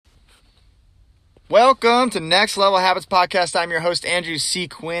Welcome to Next Level Habits Podcast. I'm your host, Andrew C.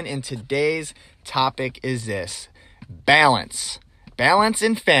 Quinn, and today's topic is this: balance. Balance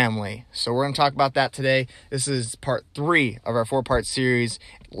in family. So we're going to talk about that today. This is part 3 of our 4-part series.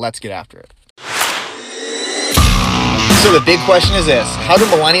 Let's get after it. So the big question is this: how do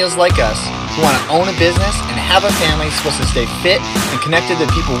millennials like us who want to own a business and have a family supposed to stay fit and connected to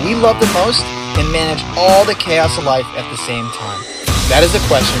the people we love the most and manage all the chaos of life at the same time? That is the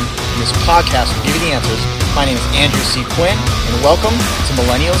question, and this podcast will give you the answers. My name is Andrew C. Quinn, and welcome to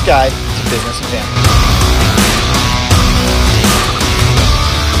Millennials Guide to Business and Family.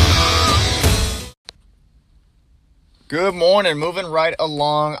 Good morning. Moving right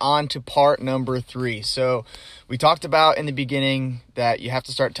along on to part number 3. So we talked about in the beginning that you have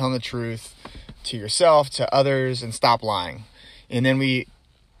to start telling the truth to yourself, to others, and stop lying. And then we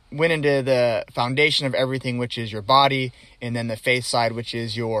went into the foundation of everything, which is your body, and then the faith side, which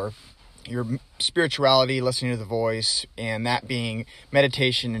is your spirituality, listening to the voice, and that being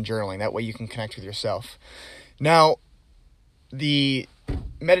meditation and journaling. That way you can connect with yourself. Now, the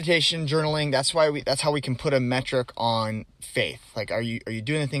meditation, journaling, that's how we can put a metric on faith. Like, are you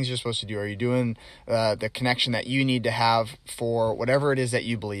doing the things you're supposed to do? Are you doing the connection that you need to have for whatever it is that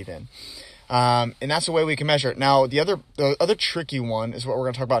you believe in? And that's the way we can measure it. Now, the other tricky one is what we're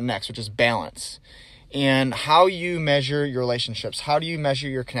going to talk about next, which is balance. And how you measure your relationships. How do you measure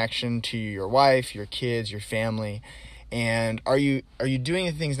your connection to your wife, your kids, your family? And are you doing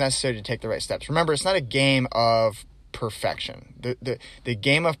the things necessary to take the right steps? Remember, it's not a game of perfection. The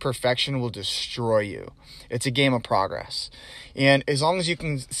game of perfection will destroy you. It's a game of progress. And as long as you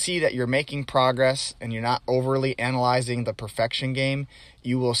can see that you're making progress and you're not overly analyzing the perfection game,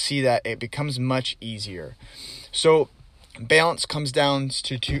 you will see that it becomes much easier. So balance comes down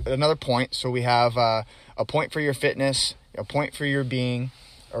to another point. So we have a point for your fitness, a point for your being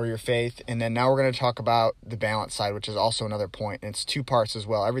or your faith, and then now we're going to talk about the balance side, which is also another point. And it's 2 parts as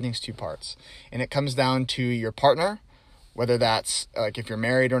well. Everything's 2 parts. And it comes down to your partner, whether that's like if you're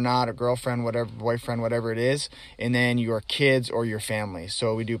married or not, a girlfriend, whatever, boyfriend, whatever it is, and then your kids or your family.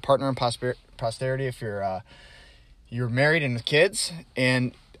 So we do partner and posterity if you're married and with kids,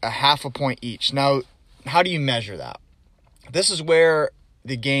 and a half a point each. Now, how do you measure that? This is where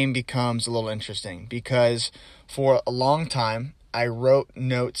the game becomes a little interesting, because for a long time, I wrote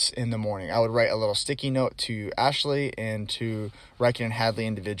notes in the morning. I would write a little sticky note to Ashley and to Riken and Hadley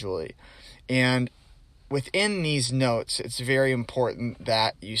individually. And within these notes, it's very important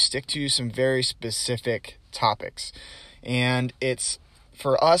that you stick to some very specific topics. And it's,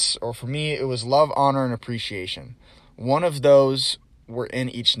 for us, or for me, it was love, honor, and appreciation. One of those were in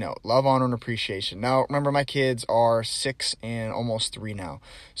each note: love, honor, and appreciation. Now, remember, my kids are 6 and almost 3 now.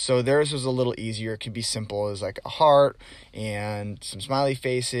 So theirs was a little easier. It could be simple as like a heart and some smiley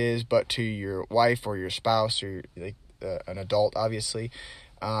faces, but to your wife or your spouse or like an adult, obviously,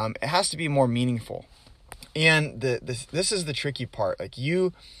 it has to be more meaningful. And this is the tricky part.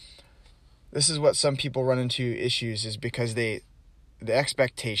 This is what some people run into issues, is because the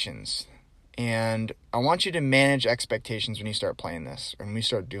expectations. And I want you to manage expectations when you start playing this, or when we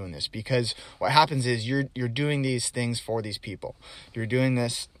start doing this, because what happens is you're doing these things for these people. You're doing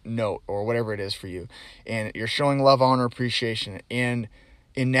this note or whatever it is for you, and you're showing love, honor, appreciation. And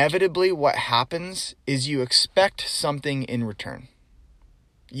inevitably what happens is you expect something in return.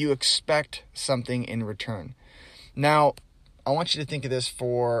 You expect something in return. Now, I want you to think of this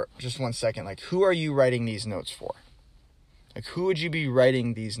for just 1 second. Like, who are you writing these notes for? Like, who would you be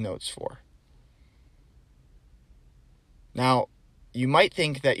writing these notes for? Now, you might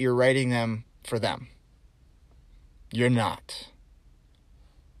think that you're writing them for them. You're not.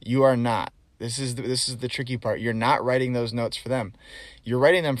 You are not. This is the tricky part. You're not writing those notes for them. You're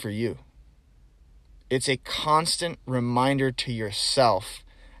writing them for you. It's a constant reminder to yourself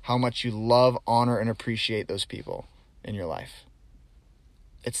how much you love, honor, and appreciate those people in your life.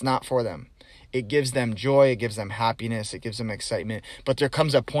 It's not for them. It gives them joy, it gives them happiness, it gives them excitement. But there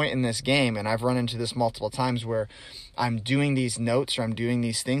comes a point in this game, and I've run into this multiple times, where I'm doing these notes or I'm doing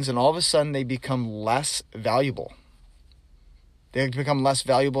these things, and all of a sudden they become less valuable. They become less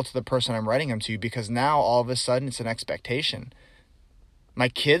valuable to the person I'm writing them to, because now all of a sudden it's an expectation. My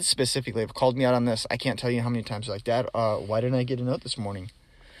kids specifically have called me out on this. I can't tell you how many times they're like, Dad, why didn't I get a note this morning?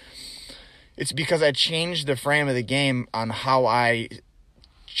 It's because I changed the frame of the game on how I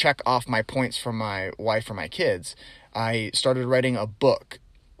check off my points from my wife or my kids. I started writing a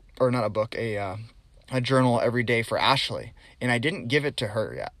journal every day for Ashley, and I didn't give it to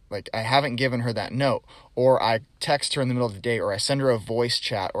her yet. Like, I haven't given her that note, or I text her in the middle of the day, or I send her a voice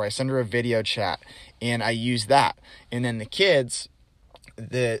chat, or I send her a video chat, and I use that. And then the kids,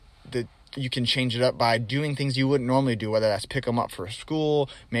 the you can change it up by doing things you wouldn't normally do, whether that's pick them up for school,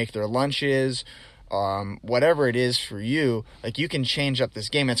 make their lunches, whatever it is for you. Like, you can change up this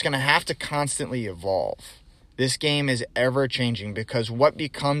game. It's going to have to constantly evolve. This game is ever changing because what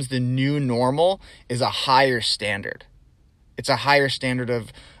becomes the new normal is a higher standard. It's a higher standard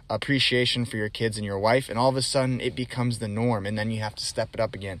of appreciation for your kids and your wife, and all of a sudden it becomes the norm, and then you have to step it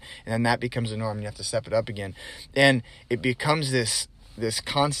up again, and then that becomes the norm, and you have to step it up again, and it becomes this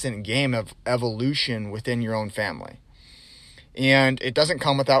constant game of evolution within your own family. And it doesn't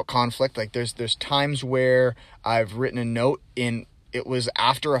come without conflict. Like, there's times where I've written a note in, it was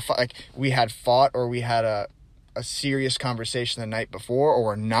after a fight, like we had fought, or we had a serious conversation the night before,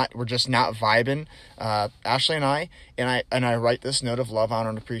 or we're just not vibing, Ashley and I write this note of love, honor,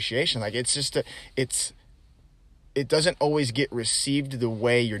 and appreciation. Like, it's just it doesn't always get received the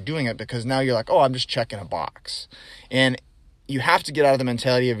way you're doing it, because now you're like, oh, I'm just checking a box. And you have to get out of the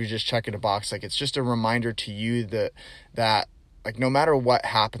mentality of you're just checking a box. Like, it's just a reminder to you that like, no matter what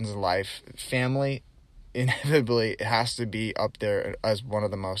happens in life, family inevitably has to be up there as one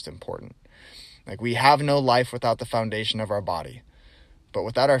of the most important. Like, we have no life without the foundation of our body. But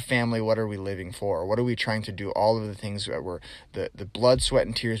without our family, what are we living for? What are we trying to do? All of the things that we're, the blood, sweat,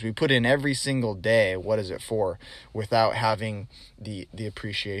 and tears we put in every single day, what is it for? Without having the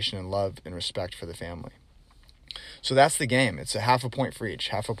appreciation and love and respect for the family. So that's the game. It's a half a point for each.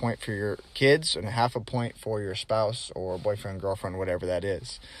 Half a point for your kids and a half a point for your spouse or boyfriend, girlfriend, whatever that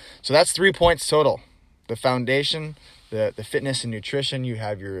is. So that's 3 points total. The foundation, the fitness and nutrition. You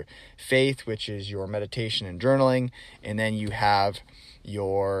have your faith, which is your meditation and journaling. And then you have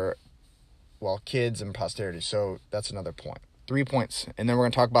your, kids and posterity. So that's another point. 3 points. And then we're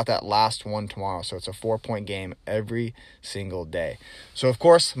going to talk about that last one tomorrow. So it's a 4-point game every single day. So, of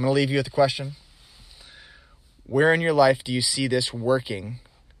course, I'm going to leave you with a question. Where in your life do you see this working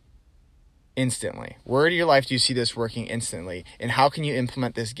instantly? Where in your life do you see this working instantly? And how can you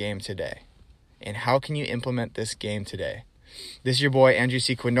implement this game today? This is your boy, Andrew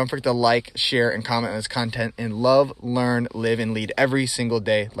C. Quinn. Don't forget to like, share, and comment on this content. And love, learn, live, and lead every single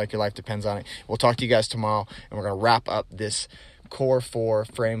day like your life depends on it. We'll talk to you guys tomorrow, and we're going to wrap up this core 4,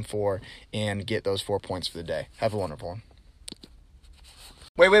 frame 4, and get those 4 points for the day. Have a wonderful one.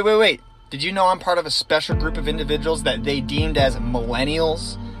 Wait. Did you know I'm part of a special group of individuals that they deemed as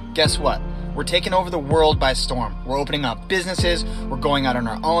millennials? Guess what? We're taking over the world by storm. We're opening up businesses, we're going out on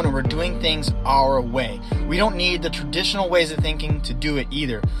our own, and we're doing things our way. We don't need the traditional ways of thinking to do it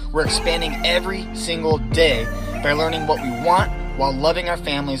either. We're expanding every single day by learning what we want while loving our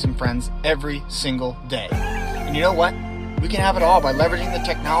families and friends every single day. And you know what? We can have it all by leveraging the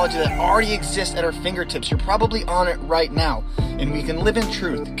technology that already exists at our fingertips. You're probably on it right now. And we can live in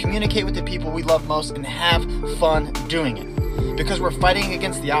truth, communicate with the people we love most, and have fun doing it. Because we're fighting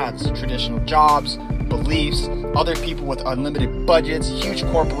against the odds. Traditional jobs, beliefs, other people with unlimited budgets, huge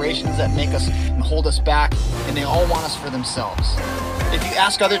corporations that make us and hold us back, and they all want us for themselves. If you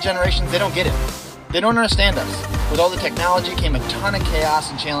ask other generations, they don't get it. They don't understand us. With all the technology came a ton of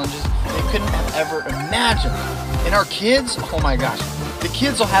chaos and challenges they couldn't have ever imagined. And our kids, oh my gosh, the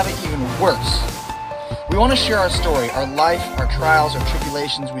kids will have it even worse. We want to share our story, our life, our trials, our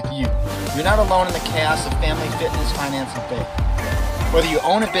tribulations with you. You're not alone in the chaos of family, fitness, finance, and faith. Whether you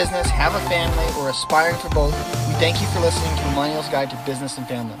own a business, have a family, or aspiring for both, we thank you for listening to Millennials Guide to Business and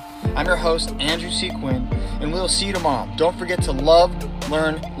Family. I'm your host, Andrew C. Quinn, and we'll see you tomorrow. Don't forget to love,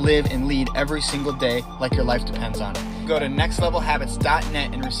 learn, live, and lead every single day like your life depends on it. Go to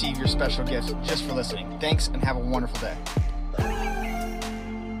nextlevelhabits.net and receive your special gifts just for listening. Thanks, and have a wonderful day.